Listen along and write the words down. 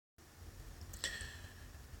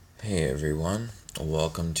Hey everyone,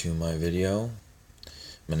 welcome to my video.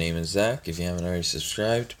 My name is Zach. If you haven't already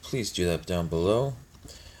subscribed, please do that down below.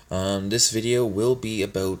 This video will be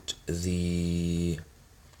about the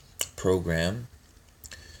program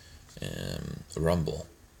Rumble.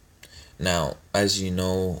 Now, as you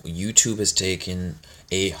know, YouTube has taken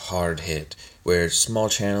a hard hit where small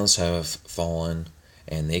channels have fallen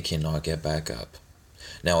and they cannot get back up.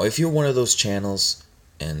 Now, if you're one of those channels,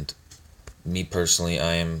 and me personally,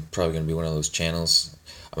 I am probably going to be one of those channels.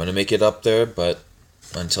 I'm going to make it up there, but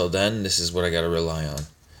until then, this is what I got to rely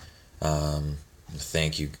on.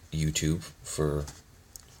 Thank you, YouTube, for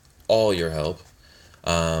all your help.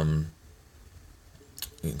 Going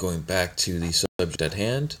back to the subject at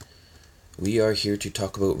hand, we are here to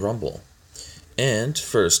talk about Rumble. And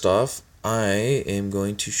first off, I am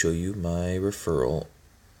going to show you my referral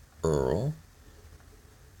URL.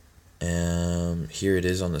 Here it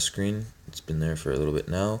is on the screen. It's been there for a little bit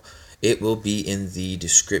now. It will be in the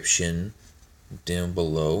description down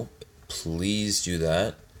below. Please do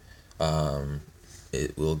that.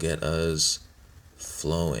 It will get us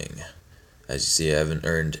flowing. As you see, I haven't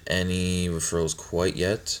earned any referrals quite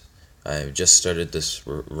yet. I've just started this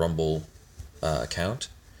Rumble account.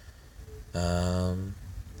 There's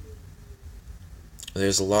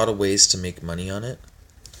a lot of ways to make money on it.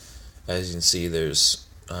 As you can see, there's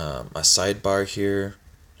a sidebar here,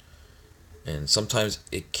 and sometimes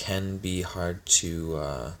it can be hard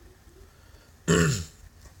to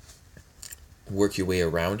work your way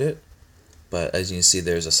around it, but as you can see,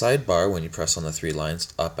 there's a sidebar when you press on the three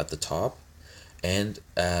lines up at the top, and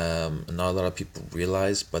not a lot of people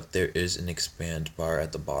realize, but there is an expand bar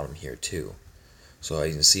at the bottom here too. So as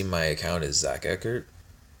you can see, my account is Zach Eckert.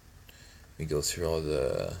 We go through all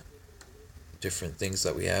the different things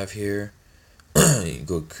that we have here. You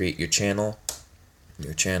go create your channel,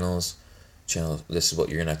 your channels. This is what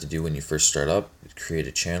you're gonna have to do when you first start up. Create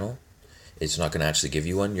a channel. It's not gonna actually give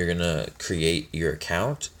you one. You're gonna create your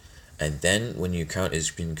account, and then when your account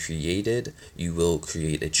is being created, you will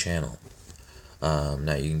create a channel.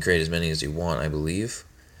 Now you can create as many as you want, I believe.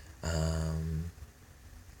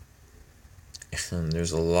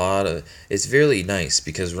 There's a lot of. It's really nice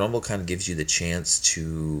because Rumble kind of gives you the chance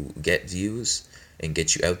to get views and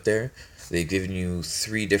get you out there. They've given you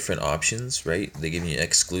 3 different options, right? They give you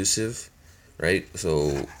exclusive, right?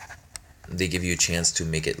 So they give you a chance to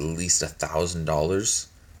make at least $1,000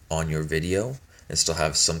 on your video and still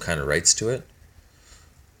have some kind of rights to it.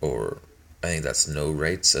 Or I think that's no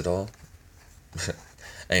rights at all.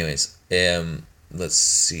 Anyways, let's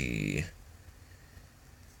see.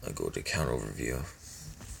 I'll go to account overview.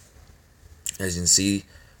 As you can see,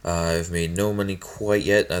 I've made no money quite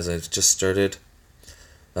yet as I've just started.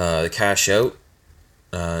 The cash out,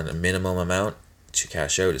 a minimum amount to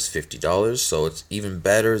cash out is $50, so it's even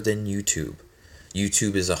better than YouTube.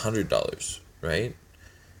 YouTube is $100, right?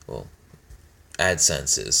 Well,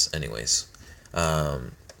 AdSense is, anyways.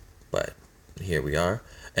 But here we are,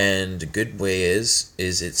 and the good way is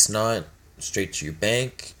it's not straight to your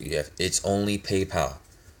bank. It's only PayPal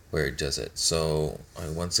where it does it. So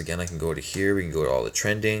once again, I can go to here. We can go to all the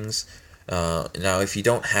trendings. Now, if you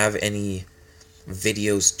don't have any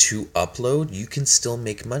videos to upload, you can still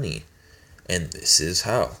make money, and this is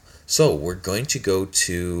how. So we're going to go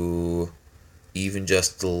to even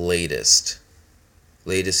just the latest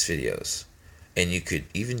videos, and you could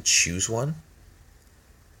even choose one,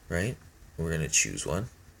 right? We're going to choose one,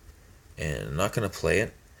 and I'm not going to play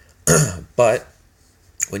it. But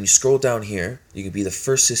when you scroll down here, you can be the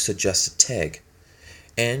first to suggest a tag,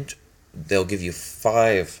 and they'll give you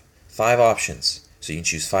five options, so you can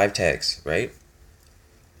choose 5 tags, right?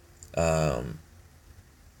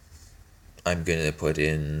 I'm gonna put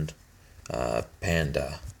in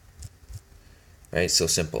panda, right? So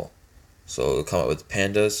simple. So it'll come up with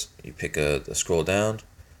pandas. You pick a scroll down,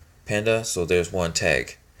 panda. So there's one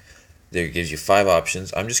tag. There it gives you 5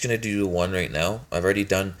 options. I'm just gonna do one right now. I've already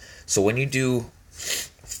done. So when you do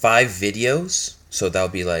 5 videos, so that'll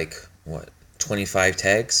be like what, 25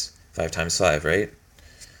 tags, 5 times 5, right?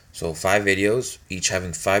 So 5 videos, each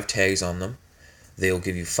having 5 tags on them. They'll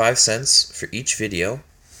give you 5 cents for each video,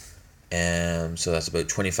 and so that's about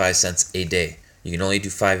 25 cents a day. You can only do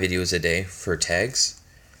 5 videos a day for tags,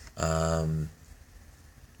 and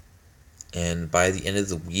by the end of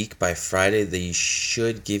the week, by Friday, they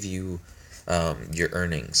should give you your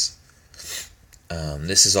earnings.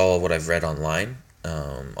 This is all what I've read online,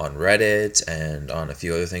 on Reddit and on a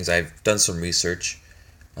few other things. I've done some research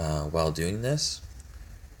while doing this,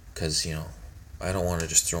 because I don't want to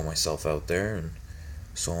just throw myself out there and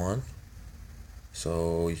so on.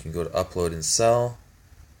 So you can go to upload and sell.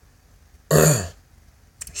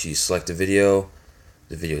 you select the video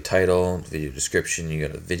title, the video description, you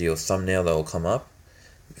got a video thumbnail that will come up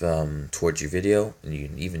towards your video, and you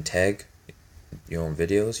can even tag your own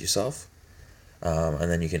videos yourself, and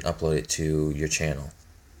then you can upload it to your channel.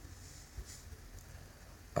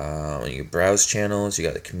 You browse channels, you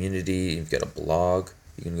got a community, you've got a blog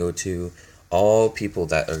you can go to, all people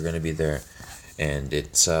that are going to be there, and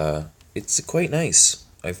it's quite nice.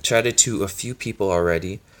 I've chatted to a few people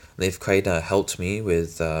already. They've kind of helped me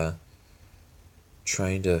with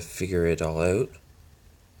trying to figure it all out.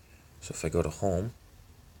 So if I go to home,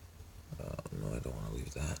 no, I don't want to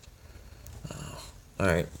leave that.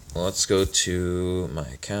 Alright, well, let's go to my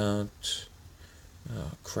account.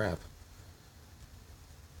 Oh, crap.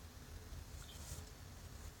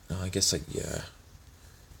 No, I guess, yeah,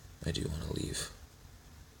 I do want to leave.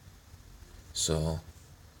 So,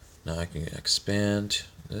 now I can expand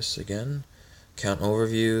this again. Account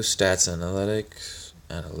overview, stats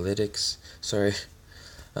analytics, sorry.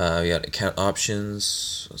 We got account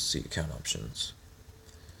options. Let's see, account options.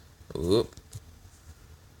 Whoop.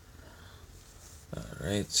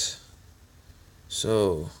 Alright.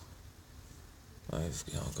 So, I've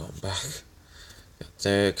gone back. Got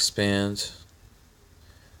there, expand.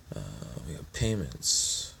 We got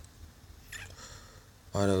payments.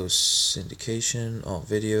 Auto syndication, all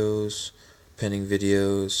videos, pending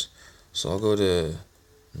videos. So I'll go to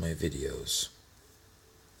my videos.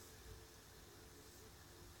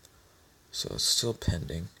 So it's still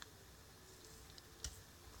pending.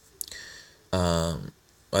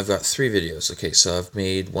 I've got 3 videos. Okay, so I've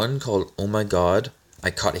made one called "Oh My God,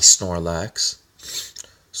 I Caught a Snorlax."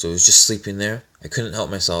 So it was just sleeping there. I couldn't help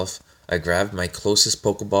myself. I grabbed my closest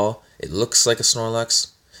Pokeball. It looks like a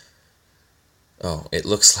Snorlax. Oh, it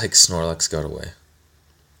looks like Snorlax got away.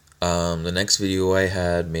 The next video I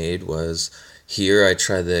had made was here. I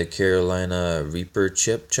tried the Carolina Reaper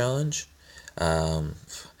Chip Challenge.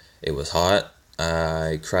 It was hot.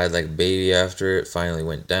 I cried like a baby after it finally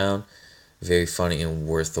went down. Very funny and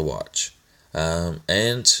worth the watch.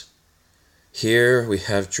 And here we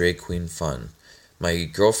have Drag Queen Fun. My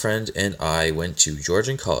girlfriend and I went to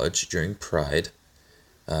Georgian College during Pride.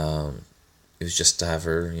 It was just to have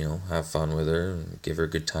her, have fun with her and give her a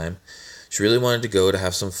good time. She really wanted to go to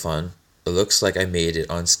have some fun. It looks like I made it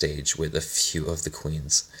on stage with a few of the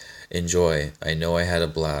queens. Enjoy. I know I had a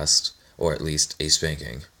blast, or at least a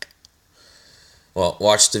spanking. Well,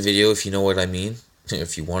 watch the video if you know what I mean.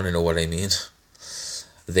 If you want to know what I mean.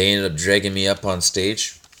 They ended up dragging me up on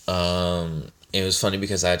stage. It was funny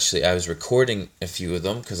because I was recording a few of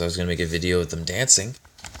them because I was going to make a video of them dancing.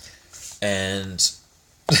 And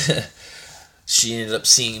she ended up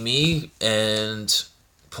seeing me and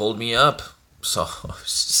pulled me up. So I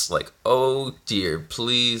was just like, oh dear,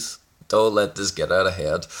 please don't let this get out of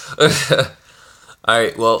hand.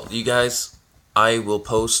 Alright, well, you guys, I will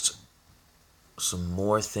post some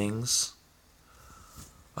more things.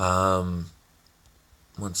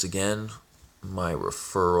 Once again, my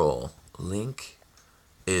referral link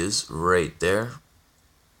is right there,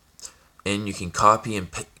 and you can copy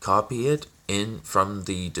it in from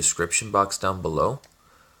the description box down below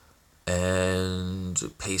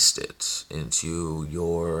and paste it into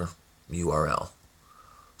your URL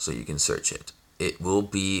so you can search it. It will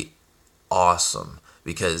be awesome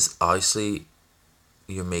because obviously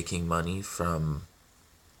you're making money from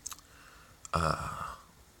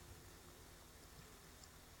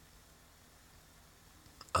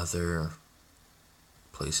other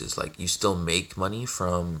places. Like, you still make money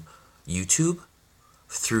from YouTube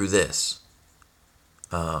through this.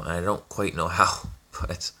 And I don't quite know how,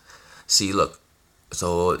 but see, look.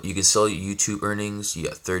 So you can sell YouTube earnings, you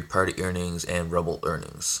got third-party earnings, and Rumble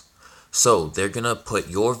earnings. So they're going to put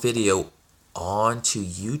your video onto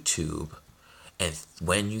YouTube, and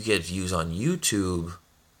when you get views on YouTube,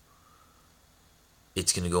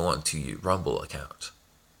 it's going to go onto your Rumble account.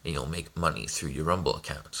 And you'll make money through your Rumble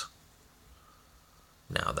account.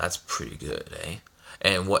 Now, that's pretty good, eh?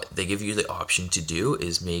 And what they give you the option to do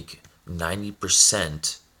is make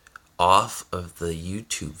 90% off of the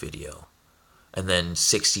YouTube video. And then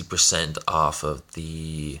 60% off of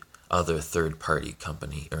the other third-party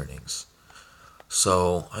company earnings.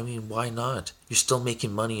 So, I mean, why not? You're still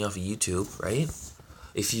making money off of YouTube, right?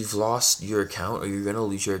 If you've lost your account or you're going to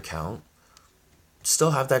lose your account,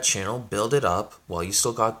 still have that channel, build it up while you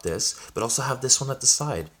still got this, but also have this one at the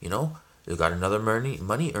side, You got another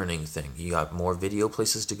money earning thing. You got more video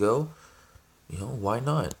places to go. Why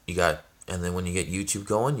not? And then when you get YouTube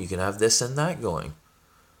going, you can have this and that going,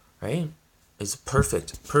 right? It's a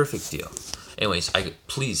perfect deal. Anyways,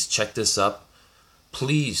 please check this up.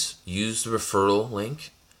 Please use the referral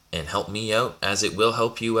link and help me out, as it will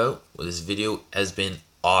help you out. This video has been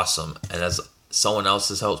awesome, and as someone else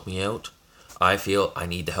has helped me out, I feel I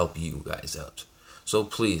need to help you guys out. So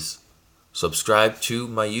please subscribe to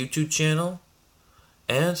my YouTube channel,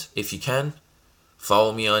 and if you can,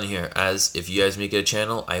 follow me on here, as if you guys make it a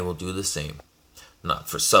channel, I will do the same. Not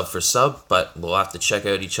for sub, but we'll have to check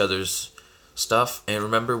out each other's stuff. And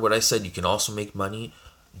remember what I said, you can also make money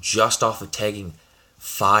just off of tagging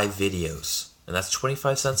 5 videos. And that's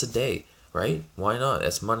 25 cents a day, right? Why not?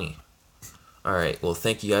 That's money. Alright, well,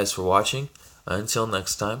 thank you guys for watching. Until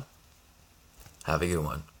next time, have a good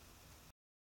one.